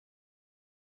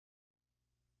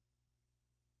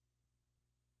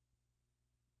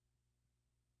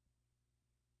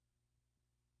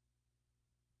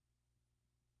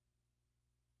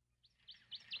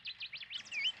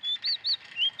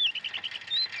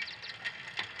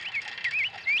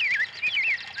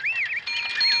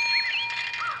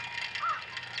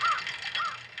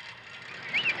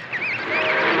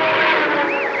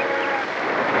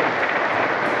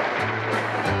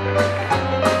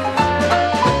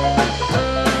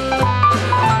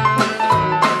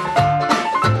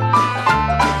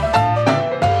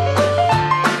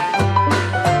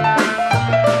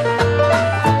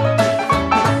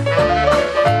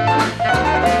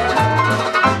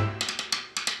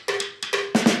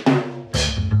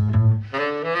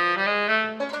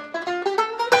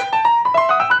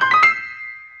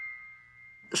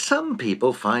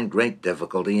people find great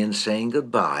difficulty in saying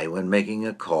goodbye when making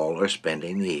a call or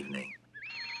spending the evening.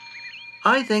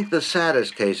 I think the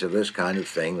saddest case of this kind of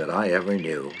thing that I ever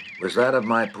knew was that of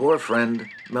my poor friend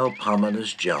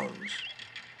Melpomenus Jones.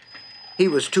 He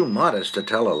was too modest to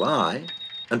tell a lie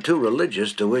and too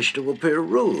religious to wish to appear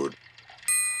rude.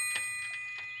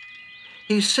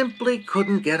 He simply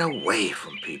couldn't get away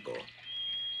from people.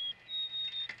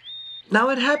 Now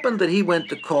it happened that he went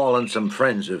to call on some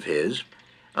friends of his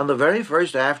on the very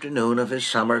first afternoon of his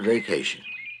summer vacation.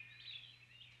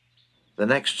 The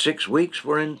next 6 weeks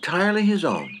were entirely his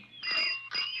own.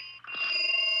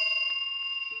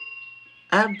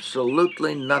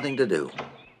 Absolutely nothing to do.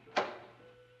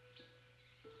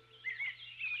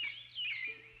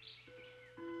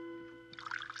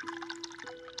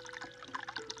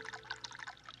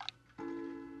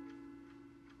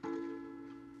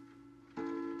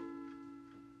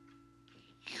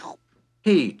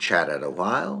 He chatted a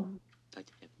while,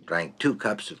 drank 2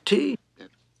 cups of tea,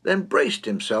 then braced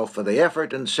himself for the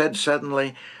effort and said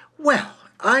suddenly, "Well,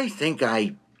 I think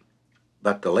I—"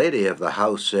 But the lady of the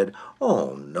house said,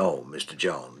 "Oh, no, Mr.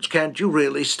 Jones, can't you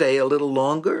really stay a little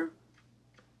longer?"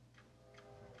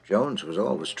 Jones was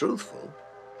always truthful.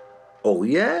 "Oh,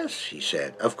 yes," he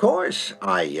said, "of course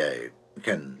I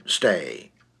can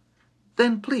stay."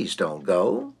 "Then please don't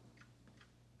go."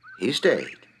 He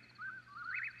stayed.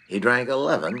 He drank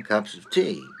 11 cups of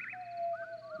tea.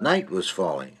 Night was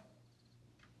falling.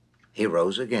 He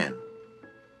rose again.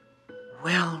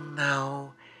 "Well,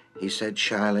 now," he said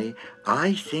shyly,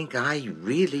 "I think I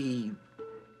really—"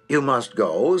 "You must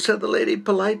go," said the lady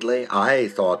politely. "I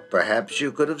thought perhaps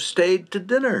you could have stayed to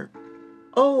dinner."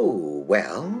 "Oh,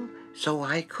 well, so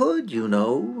I could, you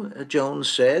know," Jones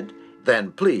said.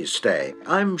 "Then please stay.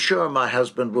 I'm sure my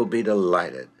husband will be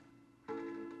delighted."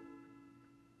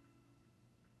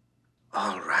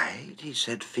 "All right," he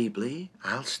said feebly,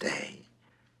 "I'll stay."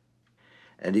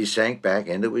 And he sank back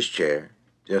into his chair,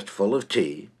 just full of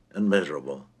tea and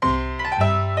miserable.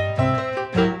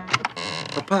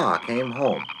 Papa came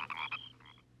home.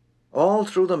 All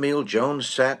through the meal, Jones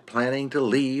sat planning to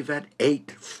leave at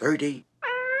 8:30.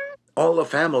 All the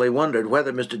family wondered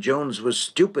whether Mr. Jones was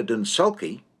stupid and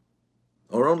sulky,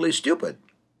 or only stupid.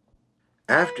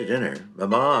 After dinner,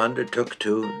 Mamma undertook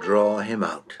to draw him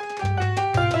out,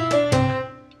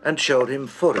 and showed him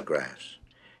photographs.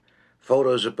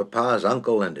 Photos of Papa's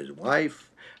uncle and his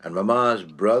wife, and Mamma's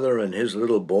brother and his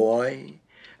little boy,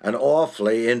 an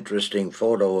awfully interesting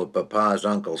photo of Papa's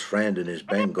uncle's friend in his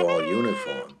Bengal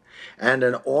uniform, and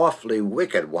an awfully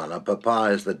wicked one of Papa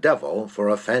as the devil for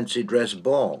a fancy dress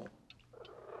ball.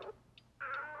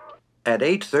 At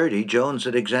 8:30, Jones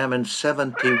had examined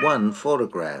 71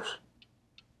 photographs.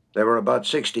 There were about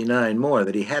 69 more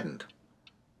that he hadn't.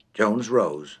 Jones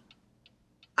rose.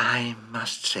 "I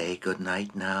must say good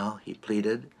night now," he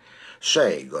pleaded.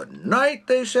 "Say good night,"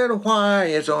 they said. "Why,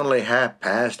 it's only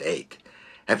 8:30.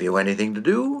 Have you anything to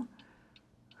do?"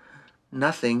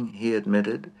 "Nothing," he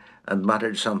admitted, and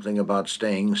muttered something about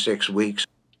staying 6 weeks.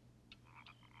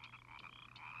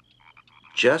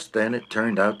 Just then it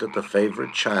turned out that the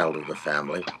favorite child of the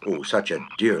family, oh, such a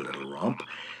dear little rump,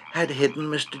 had hidden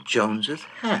Mr. Jones's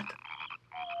hat.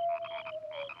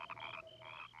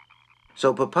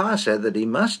 So Papa said that he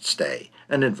must stay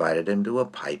and invited him to a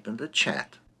pipe and a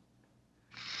chat.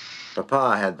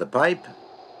 Papa had the pipe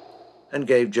and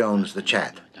gave Jones the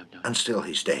chat, and still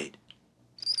he stayed.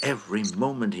 Every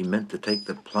moment he meant to take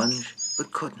the plunge,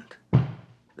 but couldn't.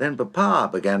 Then Papa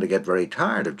began to get very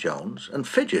tired of Jones and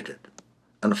fidgeted,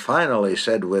 and finally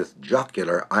said with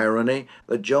jocular irony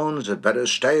that Jones had better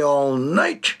stay all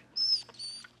night.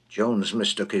 Jones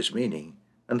mistook his meaning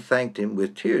and thanked him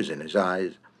with tears in his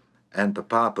eyes, and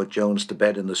Papa put Jones to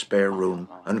bed in the spare room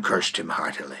and cursed him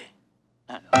heartily.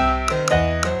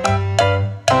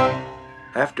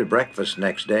 After breakfast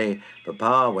next day,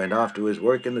 Papa went off to his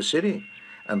work in the city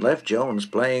and left Jones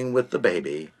playing with the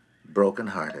baby,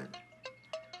 broken-hearted.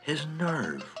 His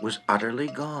nerve was utterly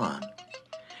gone.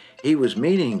 He was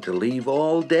meaning to leave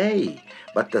all day,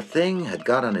 but the thing had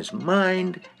got on his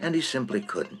mind, and he simply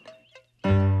couldn't.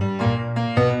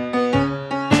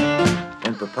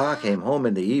 When Papa came home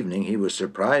in the evening, he was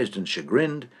surprised and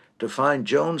chagrined to find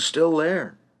Jones still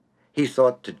there. He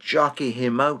thought to jockey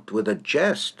him out with a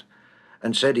jest,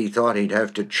 and said he thought he'd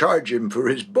have to charge him for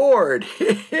his board.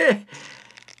 The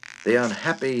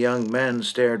unhappy young man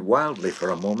stared wildly for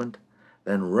a moment,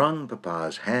 then wrung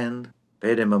Papa's hand,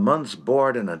 paid him a month's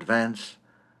board in advance,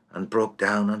 and broke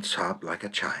down and sobbed like a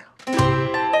child.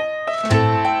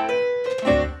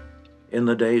 In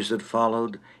the days that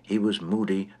followed, he was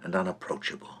moody and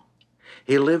unapproachable.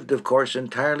 He lived, of course,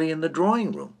 entirely in the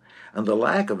drawing room, and the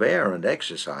lack of air and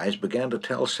exercise began to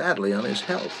tell sadly on his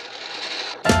health.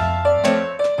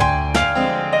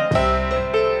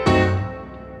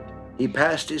 He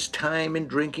passed his time in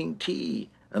drinking tea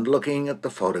and looking at the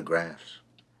photographs.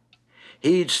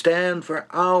 He'd stand for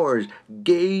hours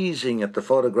gazing at the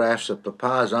photographs of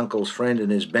Papa's uncle's friend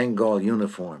in his Bengal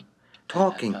uniform,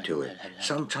 talking to it,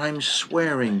 sometimes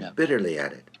swearing bitterly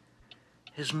at it.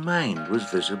 His mind was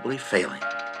visibly failing.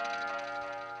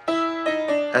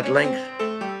 At length,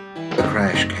 the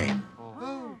crash came.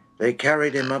 They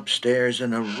carried him upstairs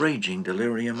in a raging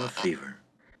delirium of fever.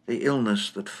 The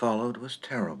illness that followed was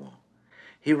terrible.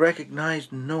 He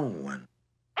recognized no one.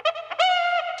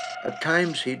 At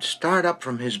times he'd start up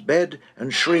from his bed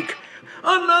and shriek,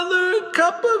 "Another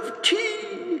cup of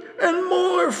tea and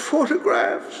more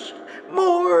photographs,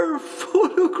 more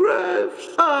photographs,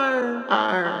 arr,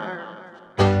 arr."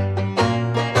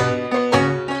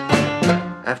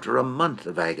 After a month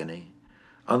of agony,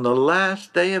 on the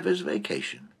last day of his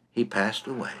vacation, he passed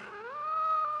away.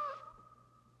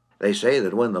 They say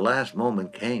that when the last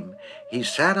moment came, he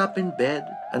sat up in bed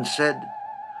and said,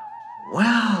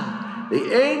 "Well,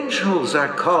 the angels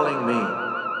are calling me.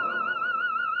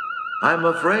 I'm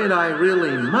afraid I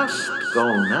really must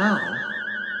go now.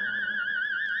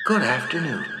 Good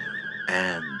afternoon."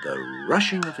 And the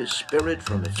rushing of his spirit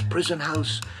from its prison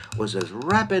house was as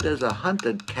rapid as a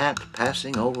hunted cat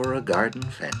passing over a garden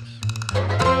fence.